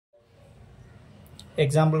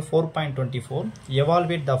Example 4.24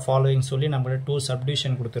 evaluate the following சொல்லி நமக்கு two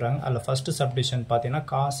subdivision கொடுத்துறாங்க. அதுல first subdivision பார்த்தீங்கன்னா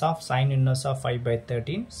cos of sin inverse of 5 by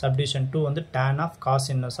 13, subdivision 2 வந்து tan of cos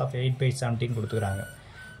inverse of 8 by 17 கொடுத்துறாங்க.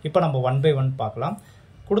 இப்போ நம்ம 1 by 1 பார்க்கலாம்.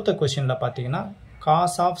 கொடுத்த क्वेश्चनல பார்த்தீங்கன்னா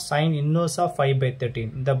cos of sin inverse of 5 by 13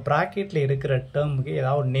 இந்த bracketல இருக்கிற termக்கு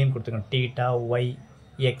ஏதாவது ஒரு நேம் கொடுத்துக்கணும். theta, y,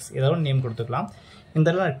 x ஏதாவது ஒரு நேம் கொடுத்துக்கலாம்.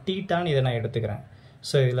 இதெல்லாம் theta ன்னு இத நான் எடுத்துக்கிறேன்.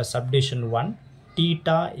 சோ இதுல subdivision 1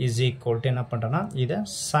 theta is equal to என்ன பண்றேன்னா இத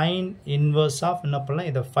sin inverse of என்ன பண்ணலாம்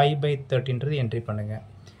இத 5 by 13 ன்றது என்ட்ரி பண்ணுங்க.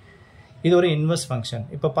 இது ஒரு இன்வெர்ஸ் ஃபங்க்ஷன்.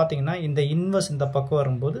 இப்போ பாத்தீங்கன்னா இந்த இன்வெர்ஸ் இந்த பக்கம்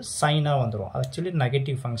வரும்போது சைனா வந்துரும். एक्चुअली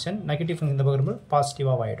நெகட்டிவ் ஃபங்க்ஷன் இந்த பக்கம் வரும்போது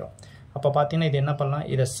பாசிட்டிவா ஆயிடும். அப்ப பாத்தீங்கன்னா இது என்ன பண்ணலாம்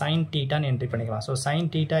இத sin theta ன்னு என்ட்ரி பண்ணிக்கலாம். So sin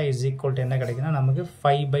theta is equal to என்ன கிடைக்கும்னா நமக்கு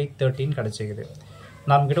 5 by 13 கிடைச்சிருக்குது.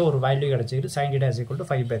 நமக்கிட்ட ஒரு வேல்யூ கிடைச்சிருக்கு sin theta is equal to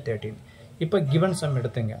 5 by 13. இப்போ given sum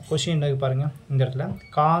எடுத்துங்க. क्वेश्चन என்னது பாருங்க. இந்த இடத்துல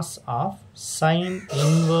cos of sin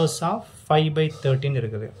inverse of 5 by 13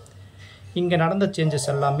 இருக்குது. இங்க நடந்த சேஞ்சஸ்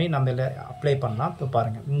எல்லாமே நம்ம இத அப்ளை பண்ணலாம். இப்போ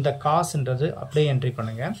பாருங்க. இந்த cosன்றது அப்படியே என்ட்ரி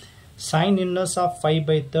பண்ணுங்க. sin inverse of 5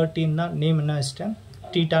 by 13 னா நேம் என்ன வெச்சிட்டேன்?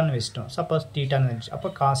 theta ன்னு வெச்சிட்டோம். சப்போஸ் theta ன்னு வெச்சு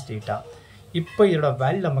அப்ப cos theta. இப்போ இதோட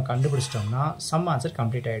வேல்யூ நம்ம கண்டுபிடிச்சிட்டோம்னா சம் ஆன்சர்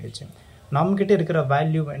கம்ப்ளீட் ஆயிடுச்சு. நம்மகிட்ட இருக்கிற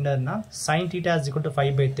வேல்யூ என்னன்னா sin theta is equal to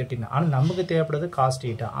 5 by 13. ஆனா நமக்கு தேவைப்படுது cos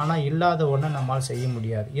theta. ஆனா இல்லாத ஒண்ண நம்மால செய்ய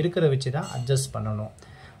முடியாது. இருக்கிறத வெச்சு தான் அட்ஜஸ்ட் பண்ணனும்.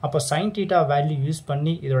 அப்ப sin theta வேல்யூ யூஸ்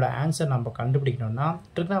பண்ணி இதோட ஆன்சர் நம்ம கண்டுபிடிக்கணும்னா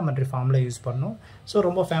trigonometry ஃபார்முலா யூஸ் பண்ணனும். சோ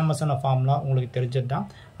ரொம்ப ஃபேமஸான ஃபார்முலா உங்களுக்கு தெரிஞ்சதுதான்.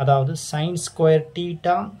 அதாவது sin square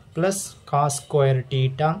theta plus cos square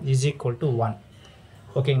theta is equal to 1.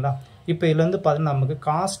 ஓகேங்களா? இப்போ இதுல இருந்து பாத்தீங்கன்னா நமக்கு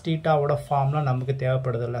cos theta ஓட ஃபார்முலா நமக்கு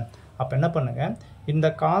தேவைப்படுதுல. அப்ப என்ன பண்ணுங்க இந்த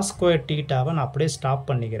cos square theta வை நான் அப்படியே ஸ்டாப்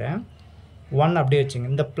பண்ணிக்கிறேன். 1 அப்படியே வெச்சுங்க.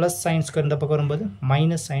 இந்த plus sin square இந்த பக்கம் வரும்போது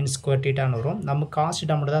minus sin square theta ன்னு வரும். நமக்கு cos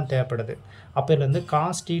theta மட்டும் தான் தேவைப்படுது. அப்ப இதுல இருந்து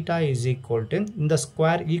cos theta is equal to இந்த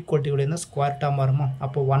ஸ்கொயர் ஈக்குவல் டு இந்த ஸ்கொயர் டேர்ம் வருமா?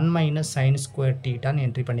 அப்போ 1 minus sin square theta ன்னு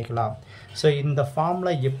என்ட்ரி பண்ணிக்கலாம். சோ இந்த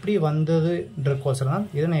ஃபார்முலா எப்படி வந்ததுன்றதுக்கோசரம்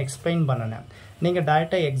இத நான் எக்ஸ்பிளைன் பண்ணனேன். நீங்க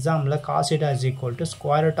டைரக்டா எக்ஸாம்ல cos theta is equal to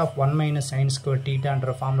square root of 1 minus sin square theta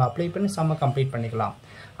ன்ற ஃபார்முலா அப்ளை பண்ணி சம்ம கம்ப்ளீட் பண்ணிக்கலாம்.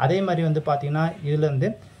 அதே மாதிரி வந்து பாத்தீங்கன்னா இதுல இருந்து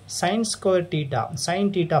sin square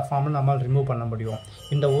theta ஃபார்முலா நம்மால ரிமூவ் பண்ண முடியும்.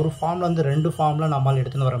 இந்த ஒரு ஃபார்முலா வந்து ரெண்டு ஃபார்முலா நம்மால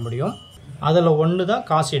எடுத்துட்டு வர முடியும். அதுல ஒன்னு தான்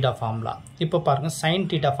cos theta ஃபார்முலா. இப்போ பாருங்க sin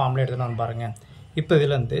theta ஃபார்முலா எடுத்துட்டு வந்து பாருங்க. இப்போ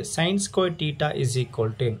இதுல இருந்து sin square theta is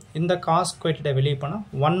equal to இந்த cos square theta வெளிய போனா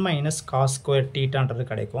 1 minus cos square theta ன்றது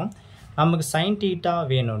கிடைக்கும். நமக்கு sin theta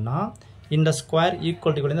வேணும்னா இந்த ஸ்கொயர்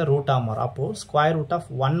ஈக்குவல் டு இந்த ரூட் ஆ மாறும். அப்போ square root of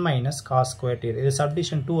 1 minus cos square theta. இது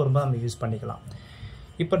சப்டிவிஷன் 2 வரும்போது நம்ம யூஸ் பண்ணிக்கலாம்.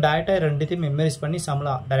 இப்போ டைரக்டா ரெண்டுத்தையும் மெமரைஸ் பண்ணி சம்ல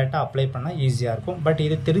டைரக்டா அப்ளை பண்ணா ஈஸியா இருக்கும். பட்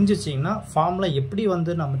இது தெரிஞ்சிச்சீங்கன்னா ஃபார்முலா எப்படி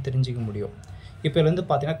வந்து நம்ம தெரிஞ்சிக்க முடியும். இப்போ இதுல இருந்து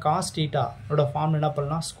பாத்தீங்கன்னா cos theta ஓட ஃபார்முலா என்ன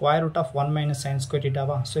பண்ணலாம்? Square root of 1 minus sin square theta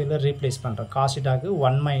வா? சோ இத ரீப்ளேஸ் பண்றேன். cos theta க்கு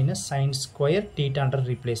 1 minus sin square theta ன்ற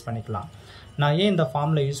ரீப்ளேஸ் பண்ணிக்கலாம். நான் ஏன் இந்த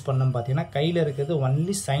ஃபார்முலா யூஸ் பண்ணேன்னு பாத்தீங்கன்னா கையில இருக்குது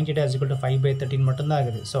only sin theta is equal to 5 by 13 மட்டும் தான்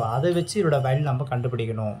இருக்குது. சோ அதை வெச்சு இதோட வேல்யூ நம்ம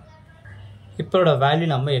கண்டுபிடிக்கணும். இப்போ இதோட வேல்யூ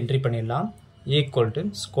நம்ம என்ட்ரி பண்ணிடலாம். equal to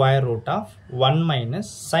square root of 1 minus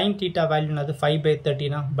sin theta value என்னது 5 by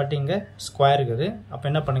 13 பட் இங்க ஸ்கொயர் இருக்குது. அப்ப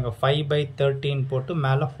என்ன பண்ணுங்க 5 by 13 போட்டு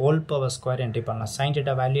மேல ஹோல் பவர் ஸ்கொயர் என்ட்ரி பண்ணலாம். sin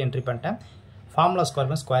theta வேல்யூ என்ட்ரி பண்ணிட்டேன். ஃபார்முலா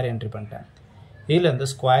ஸ்கொயர் என்ட்ரி பண்ணிட்டேன். இதுல இருந்து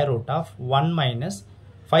square root of 1 minus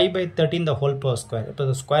 5 by 13 the whole power square. இப்போ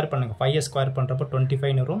இது ஸ்கொயர் பண்ணுங்க. 5 ஸ்கொயர் பண்றப்போ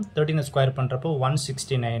 25 வரும். 13 ஸ்கொயர் பண்றப்போ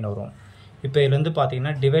 169 வரும். இப்போ இதுல இருந்து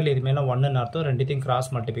பாத்தீங்கன்னா டிவைட் இது மேல 1 ன்னு அர்த்தம். ரெண்டுத்தையும் கிராஸ்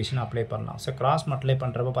மல்டிப்ளிகேஷன் அப்ளை பண்ணலாம். சோ கிராஸ் மல்டிப்ளை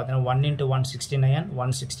பண்றப்போ பாத்தீங்கன்னா 1 into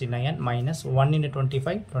 169 minus 1 into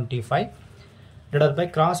 25 divided by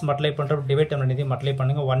cross multiply பண்றப்போ டிவைட் ரெண்டுத்தையும் மல்டிப்ளை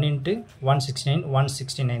பண்ணுங்க. 1 into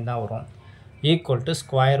 169 தான் வரும். equal to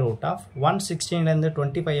square root of 169 ல இருந்து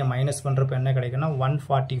 25 மைனஸ் பண்றப்போ என்ன கிடைக்கும்னா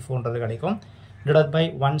 144 ன்றது கிடைக்கும். divided by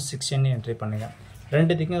 116 என்ட்ரி பண்ணுங்க.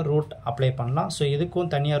 ரெண்டுத்துக்கும் ரூட் அப்ளை பண்ணலாம். சோ இதுக்கும்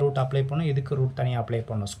தனியா ரூட் அப்ளை பண்ணனும். இதுக்கு ரூட் தனியா அப்ளை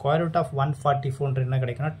பண்ணனும். ஸ்கொயர் ரூட் ஆஃப் 144 ன்ற என்ன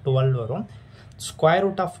கிடைக்கும்னா 12 வரும். ஸ்கொயர்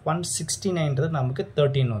ரூட் ஆஃப் 169 ன்றது நமக்கு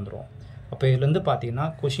 13 வந்துரும். அப்ப இதுல இருந்து பாத்தீங்கன்னா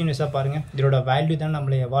क्वेश्चन வைஸா பாருங்க. இதோட வேல்யூ தான்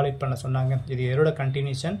நம்மள எவாலுவேட் பண்ண சொன்னாங்க. இது இதோட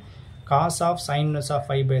continuation cos of sin inverse of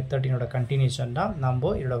 5 by 13 ஓட கண்டினியூஷன் தான்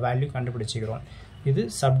நம்ம இதோட வேல்யூ கண்டுபிடிச்சிரோம். இது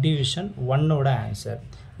சப்டிவிஷன் 1 ஓட ஆன்சர்.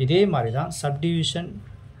 இதே மாதிரி தான் சப்டிவிஷன்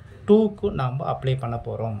 2 க்கு நாம அப்ளை பண்ண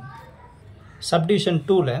போறோம். Subdivision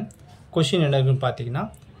 2 ல क्वेश्चन என்ன இருக்குன்னு பாத்தீங்கன்னா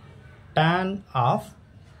tan of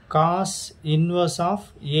cos inverse of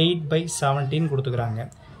 8 by 17 கொடுத்துக்கறாங்க.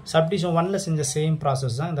 Subdivision 1 ல செஞ்ச சேம்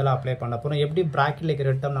process தான் இதெல்லாம் அப்ளை பண்ண போறோம். எப்படி bracket ல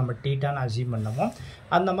இருக்கிற டேர்ம் நம்ம θ ன்னு அஸ்யூம் பண்ணோமோ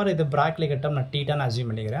அந்த மாதிரி இது bracket ல இருக்கிற டேர்ம் நான் θ ன்னு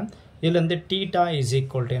அஸ்யூம் பண்ணிக்கிறேன். இதுல இருந்து θ is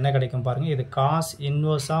equal to என்ன கிடைக்கும் பாருங்க. இது cos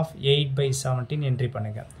inverse of 8 by 17 entry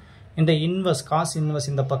பண்ணுங்க. இந்த இன்வர்ஸ் காஸ் இன்வர்ஸ்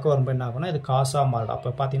இந்த பக்கம் வரும்போது என்ன ஆகும்னா இது காஸாக மாறும். அப்போ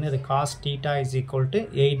பார்த்தீங்கன்னா இது cos theta is equal to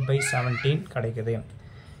 8/17 கிடைக்குது.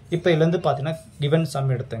 இப்போ இதுலேருந்து பார்த்தீங்கன்னா கிவன்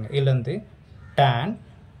சம் எடுத்துங்க. இதுலேருந்து tan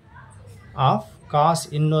of cos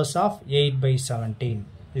inverse of 8/17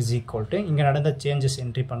 is equal to இங்கே நடந்த சேஞ்சஸ்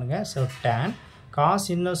என்ட்ரி பண்ணுங்கள். So tan cos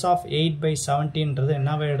inverse of 8/17ன்றது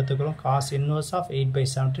என்னவே எடுத்துக்கிறோம், காஸ் இன்வர்ஸ் ஆஃப்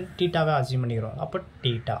 8/17 தீட்டாவே அசியூம் பண்ணிக்கிறோம். அப்போ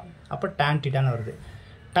தீட்டா, அப்போ tan தீட்டான்னு வருது.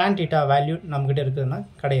 tan தீட்டா வேல்யூ நம்மக்கிட்ட இருக்குதுன்னா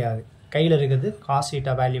கிடையாது, கையில் இருக்குது காஸ்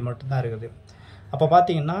தீட்டா வேல்யூ மட்டும்தான் இருக்குது. அப்போ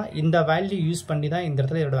பார்த்தீங்கன்னா இந்த வேல்யூ யூஸ் பண்ணி தான் இந்த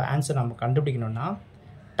இடத்துல இதோட ஆன்சர் நம்ம கண்டுபிடிக்கணும்னா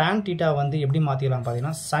tan தீட்டா வந்து எப்படி மாற்றிக்கலாம்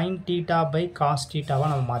பார்த்தீங்கன்னா sin தீட்டா பை காஸ் தீட்டாவாக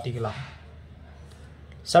நம்ம மாற்றிக்கலாம்.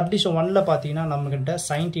 சப்டிஷன் 1ல் பார்த்தீங்கன்னா நம்மக்கிட்ட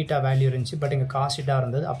sin தீட்டா வேல்யூ இருந்துச்சு, பட் இங்கே காஸ் தீட்டா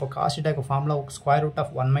இருந்தது. அப்போ cos தீட்டாக்கு formula square root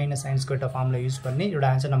of 1 - sin square formula use பண்ணி இதோட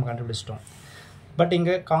ஆன்சர் நம்ம கண்டுபிடிச்சிட்டோம். பட்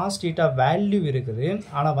இங்கே காஸ் தீட்டா வேல்யூ இருக்குது,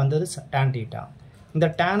 ஆனால் வந்தது tan தீட்டா. இந்த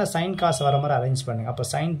டேனை சைன் காஸ் வர மாதிரி அரேஞ்ச் பண்ணுங்க. அப்போ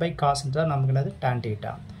சைன் பை காசுன்றது நமக்கு என்னது tan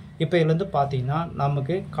தீட்டா. இப்போ இதுலேருந்து பார்த்தீங்கன்னா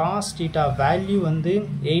நமக்கு காஸ் தீட்டா வேல்யூ வந்து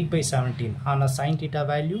 8/17, ஆனால் சைன் தீட்டா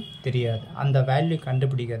வேல்யூ தெரியாது. அந்த வேல்யூ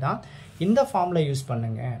கண்டுபிடிக்க தான் இந்த ஃபார்முலா யூஸ்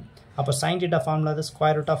பண்ணுங்க. அப்போ சைன் தீட்டா ஃபார்முலா அது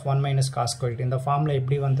square root of 1 - cos square. இந்த ஃபார்முலா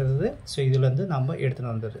எப்படி வந்தது, ஸோ இதுலேருந்து நம்ம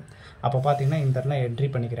எடுத்துகிட்டு வந்தது. அப்போ பார்த்தீங்கன்னா இந்த இடத்துல என்ட்ரி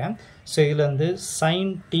பண்ணிக்கிறேன். ஸோ இதுலேருந்து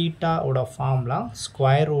sign தீட்டாவோட formula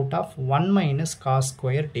square root of 1 - cos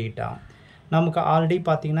square theta. நமக்கு ஆல்ரெடி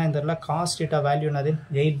பார்த்தீங்கன்னா இந்த இடத்துல காஸ் தீட்டா வேல்யூ என்னது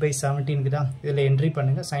 8/17 தான். இதில் என்ட்ரி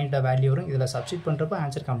பண்ணுங்கள், சைன் தீட்டா வேல்யூ வரும். இதில் சப்ஸ்டிட் பண்ணுறப்போ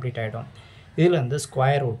ஆன்சர் கம்ப்ளீட் ஆகிடும். இதில் வந்து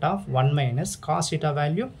square root of 1 - cos theta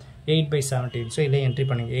value 8/17. So இதில் என்ட்ரி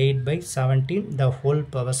பண்ணுங்கள் 8/17 த ஹோல்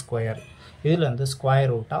பவர் ஸ்கொயர். இதில் வந்து ஸ்கொயர்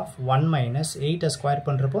ரூட் ஆஃப் 1 - 8 ஸ்கொயர்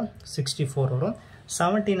பண்ணுறப்போ 64 வரும்.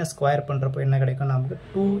 17 ஸ்கொயர் பண்ணுறப்போ என்ன கிடைக்கும் நமக்கு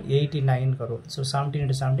 289 வரும். ஸோ 17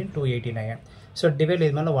 × 17 289. ஸோ டிவைட்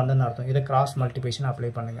இது மேலே 1ன்னு அர்த்தம். இதை கிராஸ் மல்டிப்ளிகேஷன்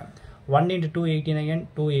அப்ளை பண்ணுங்கள். 1 × 289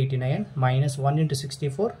 289 minus 1 ×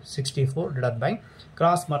 64 64 divided by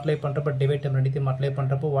cross multiply பண்ணுறப்போ டிவைட் ரெண்டுத்தையும் மல்டிப்ளை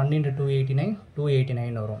பண்ணுறப்போ 1 × 289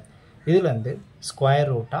 289 வரும். இதுலேருந்து ஸ்கொயர்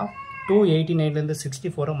ரூட் ஆஃப் 289லேருந்து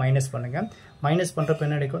 64 மைனஸ் பண்ணுங்கள். மைனஸ் பண்ணுறப்போ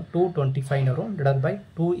என்ன கிடைக்கும் 225 வரும் டிவைட் பை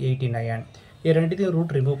 289. இது ரெண்டுத்தையும்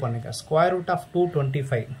ரூட் ரிமூவ் பண்ணுங்கள். ஸ்கொயர் ரூட் ஆஃப்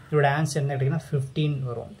 225 இதோட ஆன்சர் என்ன கிடைக்குன்னா 15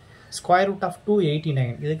 வரும். ஸ்கொயர் ரூட் ஆஃப்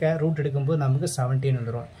 289 இதுக்கு ரூட் எடுக்கும்போது நமக்கு 17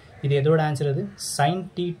 வந்துடும். இது எதோட ஆன்சர், அது சைன்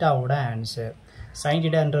தீட்டாவோட ஆன்சர். சைன்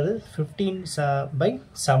தீட்டான்றது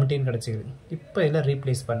 15/17 கிடச்சிது. இப்போ இதில்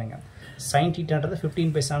ரீப்ளேஸ் பண்ணுங்கள். சைன் தீட்டான்றது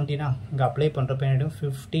 15/17 இங்கே அப்ளை பண்ணுறப்ப என்ன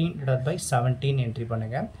 15/17 என்ட்ரி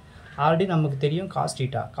பண்ணுங்கள். ஆல்ரெடி நமக்கு தெரியும் காஸ்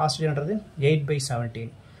தீட்டான்றது 8/17.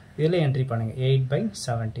 இதில் என்ட்ரி பண்ணுங்கள்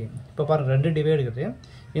 8/17. இப்போ பாருங்கள் 2 டிவைட் இருக்குது.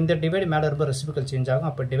 இந்த டிவைட் மேலே ரொம்ப ரெசிபிக்கல் சேஞ்ச் ஆகும்.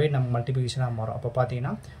 அப்போ டிவைட் நமக்கு மல்டிபிகேஷனாக மாறும். அப்போ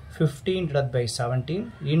பார்த்தீங்கன்னா 15/17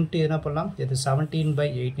 இன்ட்டு என்ன பண்ணலாம், இது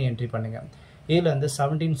 17/8 என்ட்ரி பண்ணுங்கள். இதில் வந்து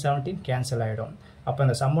 17 கேன்சல் ஆகிடும். அப்போ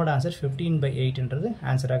அந்த சம்மோட ஆன்சர் 15/8ன்றது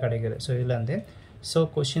ஆன்சராக கிடைக்குது. ஸோ இதில் வந்து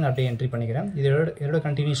கொஸ்டின் அப்படியே என்ட்ரி பண்ணிக்கிறேன். இதோட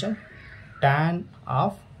continuation tan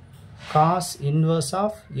of cos inverse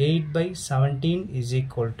of 8/17 is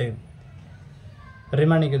equal to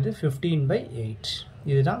remaining 15/8.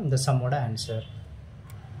 இதுதான் இந்த சம்மோட ஆன்சர்.